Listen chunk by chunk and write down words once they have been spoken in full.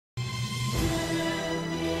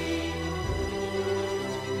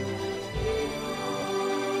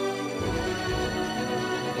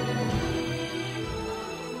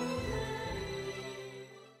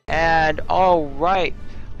And alright,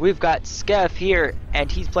 we've got SCAF here,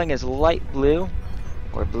 and he's playing as light blue,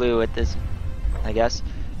 or blue at this, I guess.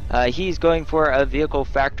 He's going for a vehicle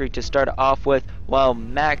factory to start off with, while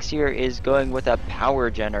Max here is going with a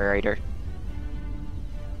power generator.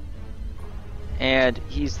 And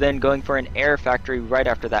he's then going for an air factory right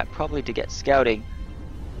after that, probably to get scouting.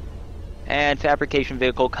 And fabrication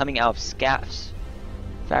vehicle coming out of SCAF's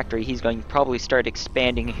factory. He's going to probably start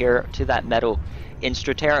expanding here to that metal. In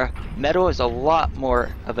Statera, metal is a lot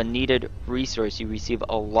more of a needed resource. You receive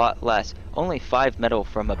a lot less. Only 5 metal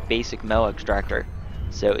from a basic metal extractor.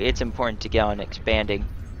 So it's important to get on expanding.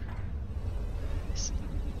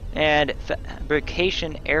 And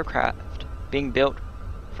fabrication aircraft being built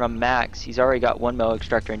from Max. He's already got 1 metal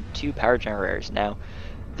extractor and 2 power generators now.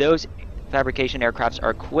 Those fabrication aircrafts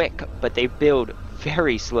are quick, but they build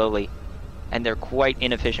very slowly. And they're quite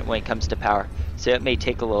inefficient when it comes to power. So it may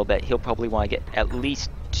take a little bit. He'll probably want to get at least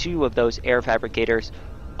 2 of those air fabricators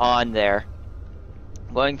on there.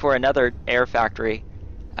 Going for another air factory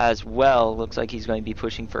as well. Looks like he's going to be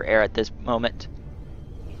pushing for air at this moment.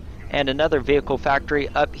 And another vehicle factory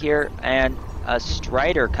up here, and a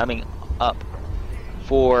Strider coming up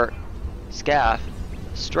for SCAF.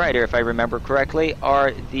 Strider, if I remember correctly,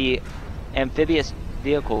 are the amphibious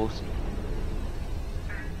vehicles.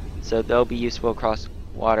 So they'll be useful across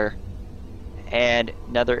water. And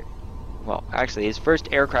another, well, actually his first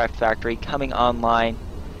aircraft factory coming online.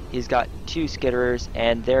 He's got 2 skitterers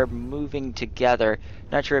and they're moving together.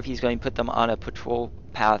 Not sure if he's going to put them on a patrol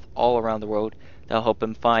path all around the world. That'll help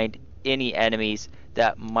him find any enemies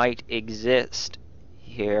that might exist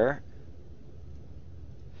here.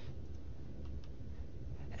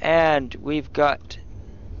 And we've got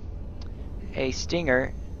a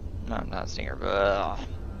Stinger. No, not a Stinger.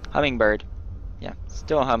 Hummingbird. Yeah,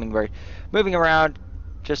 still a Hummingbird. Moving around,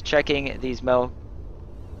 just checking these metal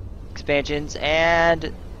expansions,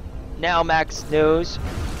 and now Max knows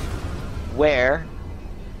where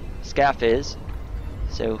SCAF is,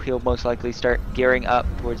 so he'll most likely start gearing up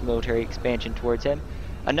towards military expansion towards him.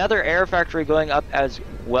 Another air factory going up as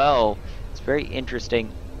well. It's very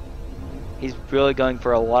interesting. He's really going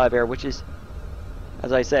for a lot of air, which is,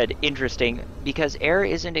 as I said, interesting, because air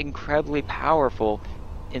isn't incredibly powerful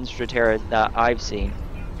in Statera that I've seen.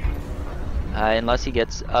 Unless he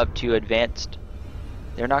gets up to advanced,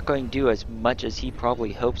 they're not going to do as much as he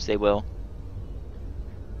probably hopes they will.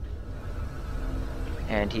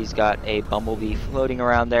 And he's got a Bumblebee floating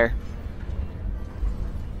around there.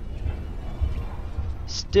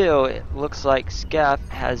 Still, it looks like SCAF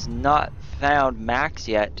has not found Max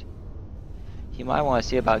yet. He might want to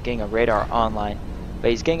see about getting a radar online.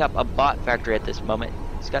 But he's getting up a bot factory at this moment.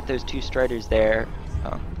 He's got those 2 Striders there.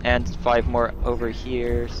 And 5 more over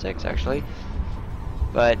here. 6 actually.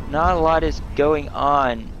 But not a lot is going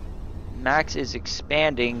on. Max is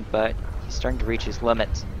expanding, but he's starting to reach his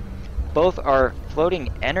limits. Both are floating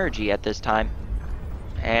energy at this time.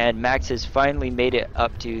 And Max has finally made it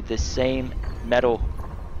up to the same metal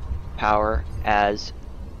power as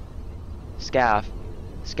SCAF.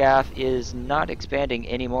 SCAF is not expanding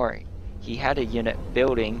anymore. He had a unit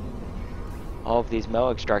building all of these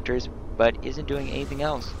metal extractors, but isn't doing anything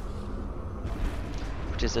else.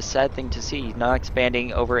 Which is a sad thing to see. He's not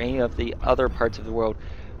expanding over any of the other parts of the world,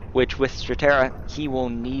 which with Statera, he will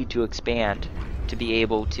need to expand to be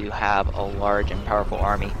able to have a large and powerful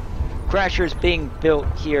army. Crashers being built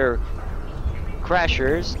here.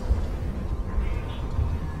 Crashers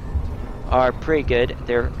are pretty good.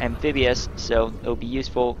 They're amphibious, so it'll be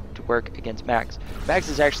useful to work against Max. Max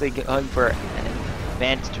is actually going for an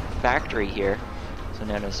advanced factory here, so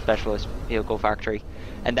known as specialist vehicle factory,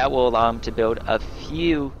 and that will allow him to build a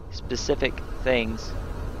few specific things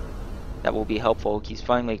that will be helpful. He's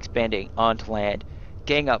finally expanding onto land,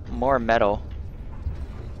 getting up more metal,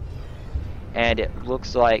 and it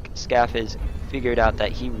looks like SCAF has figured out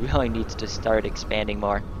that he really needs to start expanding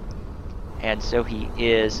more, and so he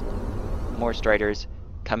is. More Striders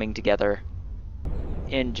coming together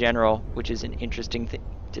in general, which is an interesting thing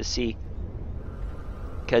to see,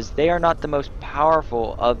 because they are not the most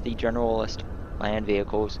powerful of the generalist land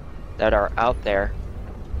vehicles that are out there.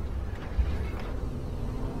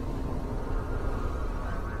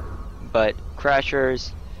 But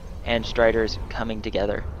Crashers and Striders coming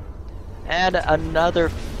together. And another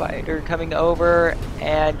fighter coming over,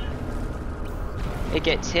 and it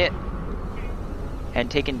gets hit and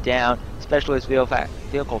taken down. Specialist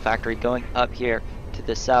vehicle factory going up here to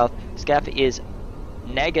the south. SCAF is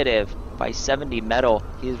negative by 70 metal.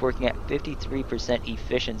 He is working at 53%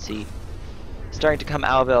 efficiency. Starting to come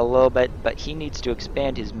out of it a little bit, but he needs to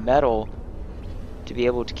expand his metal to be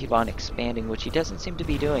able to keep on expanding, which he doesn't seem to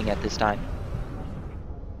be doing at this time.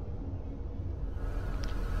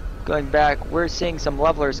 Going back, we're seeing some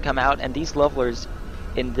levelers come out, and these levelers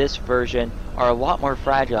in this version are a lot more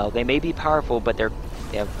fragile. They may be powerful, but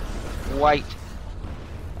they have quite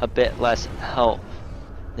a bit less health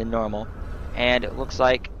than normal. And it looks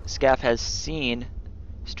like SCAF has seen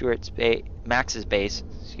Max's base,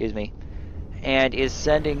 excuse me, and is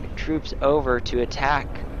sending troops over to attack.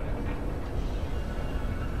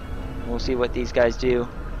 We'll see what these guys do.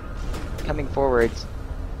 Coming forwards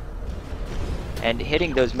and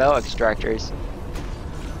hitting those metal extractors,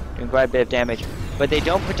 doing quite a bit of damage, but they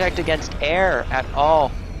don't protect against air at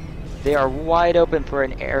all. They are wide open for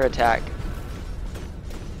an air attack.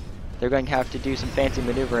 They're going to have to do some fancy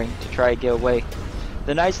maneuvering to try to get away.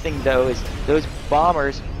 The nice thing though is those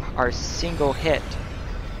bombers are single hit.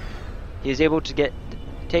 He is able to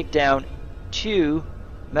take down 2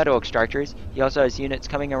 metal extractors. He also has units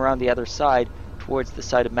coming around the other side towards the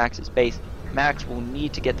side of Max's base. Max will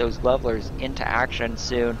need to get those levelers into action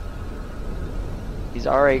soon. He's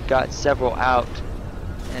already got several out,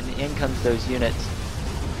 and in comes those units.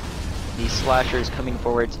 These slashers coming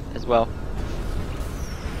forwards as well.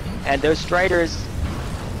 And those striders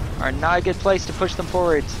are not a good place to push them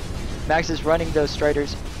forwards. Max is running those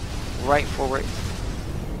striders right forward.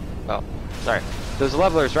 Well, sorry. Those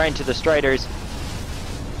levelers right into the striders,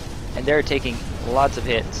 and they're taking lots of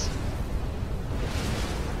hits.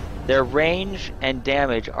 Their range and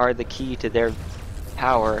damage are the key to their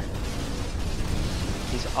power.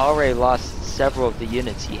 He's already lost several of the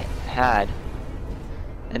units he had.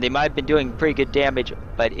 And they might have been doing pretty good damage,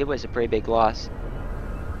 but it was a pretty big loss.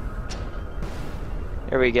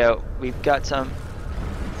 There we go. We've got some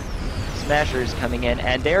smashers coming in,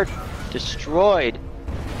 and they're destroyed.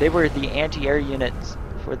 They were the anti-air units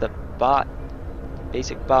for the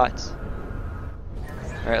basic bots.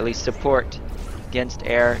 Or at least support against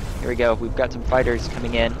air. Here we go. We've got some fighters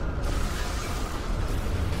coming in.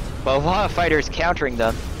 Well, a lot of fighters countering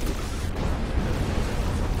them.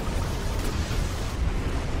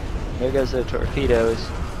 There goes the torpedoes.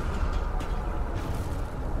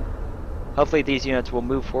 Hopefully these units will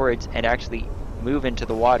move forwards and actually move into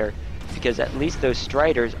the water, because at least those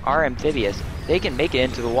striders are amphibious. They can make it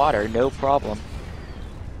into the water, no problem.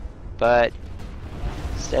 But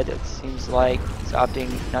instead it seems like he's opting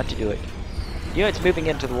not to do it. Units moving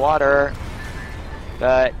into the water,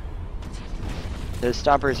 but the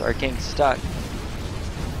stompers are getting stuck.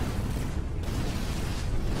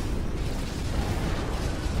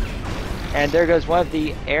 And there goes one of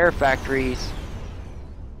the air factories.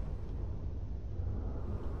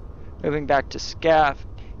 Moving back to SCAF,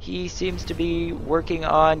 he seems to be working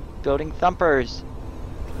on building thumpers,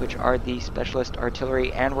 which are the specialist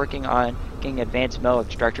artillery, and working on getting advanced metal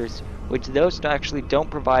extractors, which those actually don't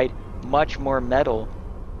provide much more metal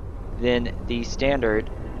than the standard.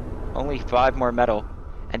 Only 5 more metal,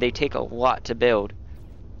 and they take a lot to build.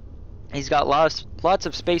 He's got lots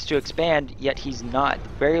of space to expand, yet he's not.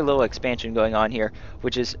 Very little expansion going on here,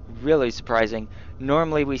 which is really surprising.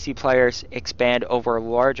 Normally we see players expand over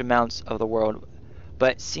large amounts of the world,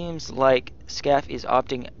 but it seems like SCAF is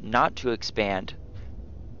opting not to expand.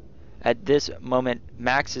 At this moment,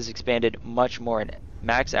 Max has expanded much more, and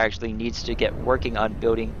Max actually needs to get working on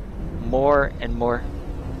building more and more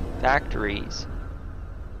factories.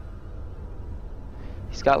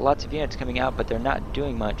 He's got lots of units coming out, but they're not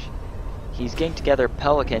doing much. He's getting together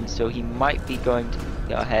Pelicans, so he might be going to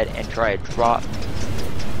go ahead and try a drop.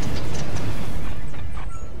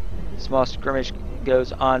 Small skirmish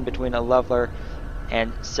goes on between a leveler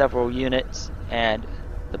and several units, and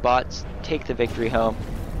the bots take the victory home.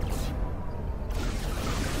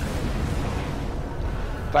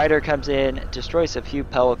 Fighter comes in, destroys a few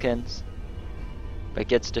Pelicans, but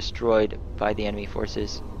gets destroyed by the enemy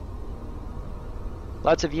forces.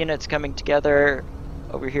 Lots of units coming together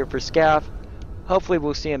over here for SCAF. Hopefully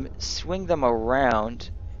we'll see him swing them around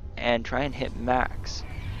and try and hit Max.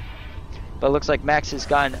 But it looks like Max has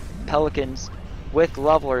gotten Pelicans with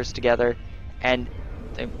levelers together, and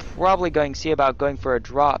they're probably going to see about going for a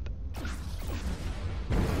drop.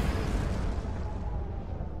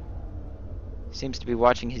 Seems to be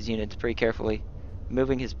watching his units pretty carefully,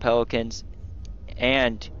 moving his Pelicans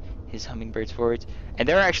and his hummingbirds forwards, and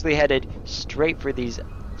they're actually headed straight for these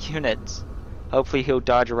units. Hopefully he'll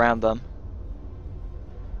dodge around them.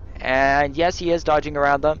 And yes, he is dodging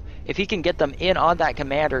around them. If he can get them in on that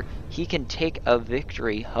commander, he can take a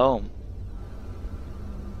victory home.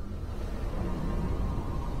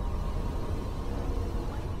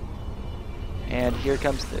 And here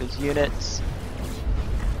comes those units.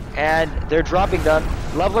 And they're dropping them.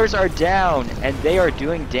 Levelers are down, and they are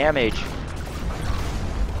doing damage.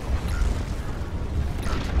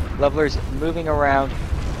 Levelers moving around.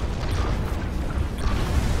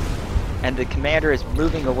 And the commander is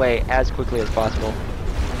moving away as quickly as possible.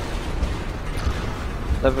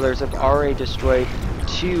 Levelers have already destroyed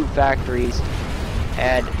 2 factories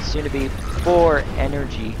and soon to be 4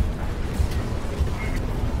 energy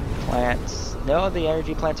plants. No, the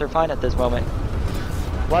energy plants are fine at this moment.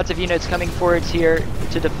 Lots of units coming forwards here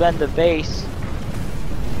to defend the base.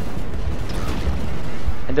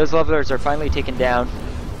 And those levelers are finally taken down.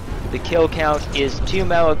 The kill count is 2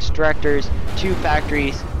 metal extractors, 2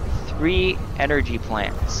 factories, 3 energy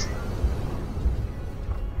plants.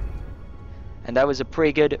 And that was a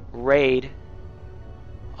pretty good raid,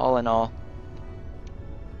 all in all.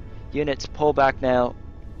 Units pull back now.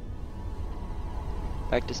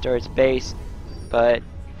 Back to Star's base, but...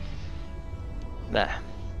 nah.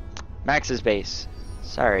 Max's base.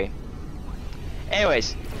 Sorry.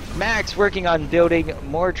 Anyways, Max working on building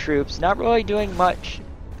more troops, not really doing much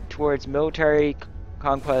towards military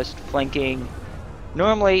conquest, flanking.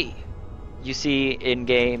 Normally, you see in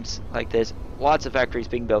games like this, lots of factories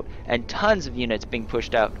being built and tons of units being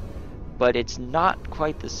pushed out. But it's not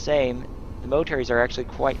quite the same. The militaries are actually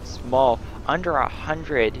quite small, under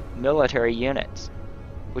 100 military units,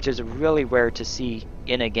 which is really rare to see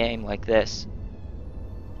in a game like this.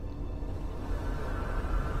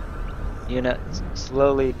 Units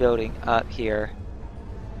slowly building up here.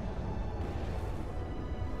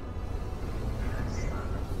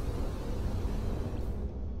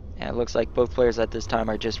 And it looks like both players at this time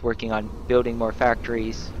are just working on building more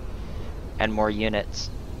factories and more units.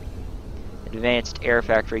 Advanced air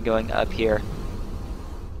factory going up here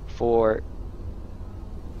for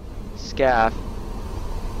SCAF.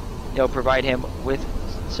 It'll provide him with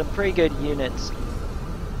some pretty good units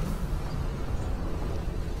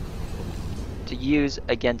to use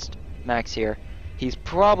against Max here. He's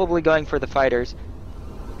probably going for the fighters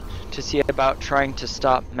to see about trying to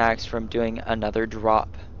stop Max from doing another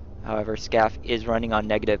drop. However, SCAF is running on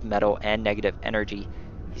negative metal and negative energy.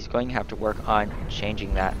 He's going to have to work on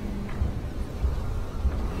changing that.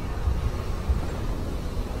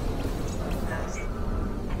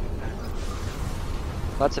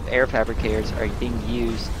 Lots of air fabricators are being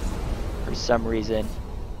used for some reason,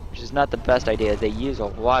 which is not the best idea. They use a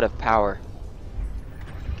lot of power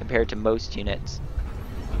compared to most units,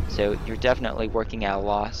 so you're definitely working at a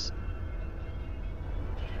loss.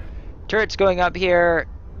 Turrets going up here,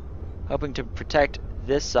 hoping to protect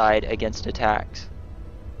this side against attacks.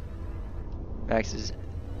 Max has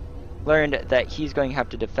learned that he's going to have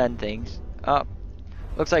to defend things. Oh,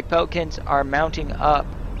 looks like Pelicans are mounting up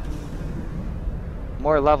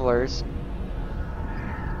more levelers.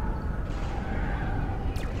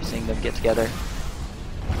 Seeing them get together.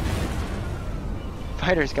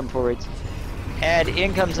 Fighters come forwards. And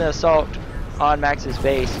in comes an assault on Max's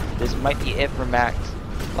base. This might be it for Max.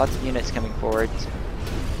 Lots of units coming forwards.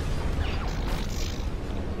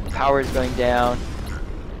 Power is going down.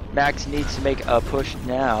 Max needs to make a push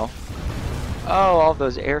now. Oh, all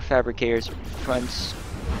those air fabricators run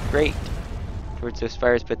straight towards those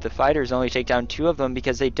fires, but the fighters only take down 2 of them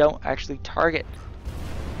because they don't actually target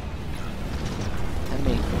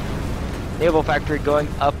enemy. Naval factory going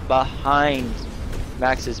up behind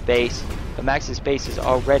Max's base, but Max's base is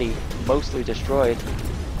already mostly destroyed.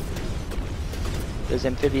 Those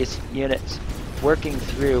amphibious units working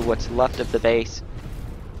through what's left of the base.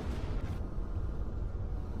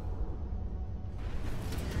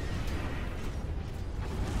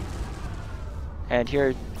 And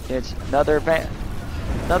here it's another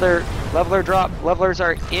leveler drop. Levelers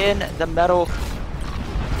are in the metal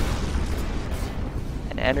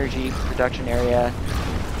and energy production area.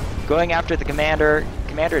 Going after the commander.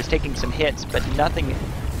 Commander is taking some hits, but nothing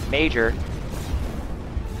major.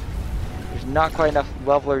 There's not quite enough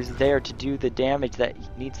levelers there to do the damage that he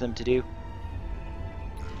needs them to do.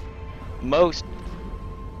 Most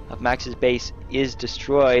of Max's base is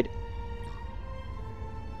destroyed.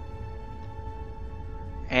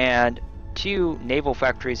 And 2 naval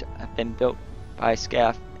factories have been built by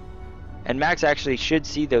SCAF. And Max actually should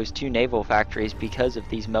see those 2 naval factories because of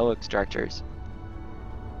these Mo extractors.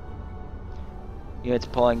 Units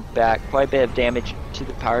pulling back, quite a bit of damage to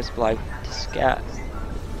the power supply to SCAF.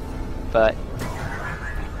 But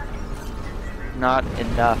not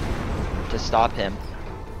enough to stop him.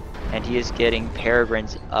 And he is getting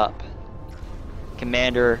Peregrines up.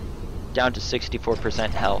 Commander down to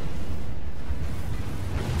 64% health.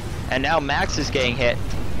 And now Max is getting hit.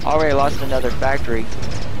 Already lost another factory.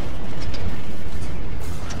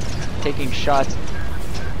 Taking shots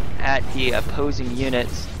at the opposing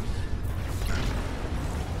units.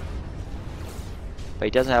 But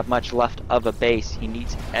he doesn't have much left of a base. He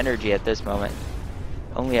needs energy at this moment.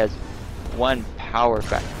 Only has one power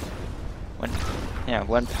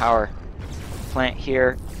one power plant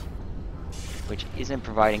here, which isn't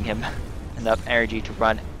providing him enough energy to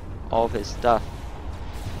run all of his stuff.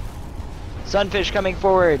 Sunfish coming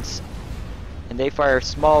forwards, and they fire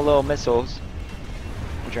small little missiles,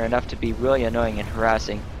 which are enough to be really annoying and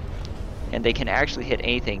harassing. And they can actually hit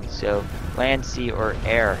anything, so land, sea, or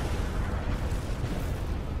air.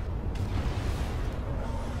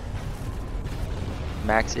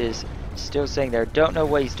 Max is still sitting there. Don't know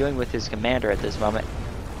what he's doing with his commander at this moment.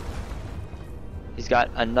 He's got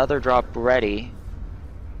another drop ready.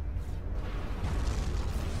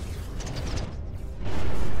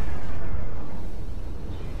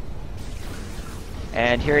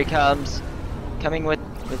 And here he comes, coming with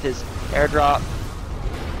his airdrop.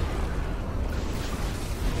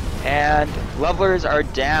 And levelers are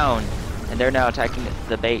down, and they're now attacking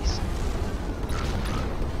the base.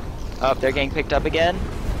 Oh, they're getting picked up again,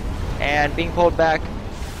 and being pulled back.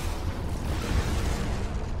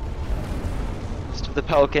 Most of the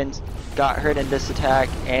Pelicans got hurt in this attack,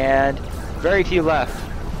 and very few left.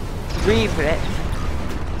 Three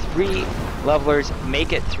levelers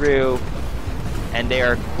make it through, and they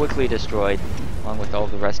are quickly destroyed, along with all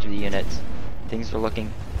the rest of the units. Things are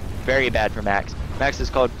looking very bad for Max. Max is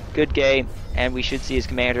called good game, and we should see his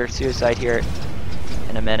commander suicide here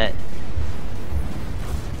in a minute.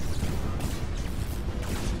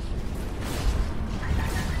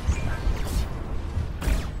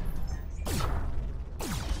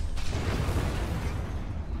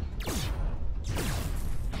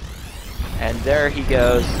 And there he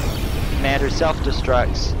goes. Commander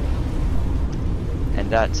self-destructs. And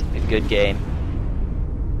that's a good game.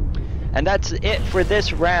 And that's it for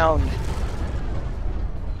this round.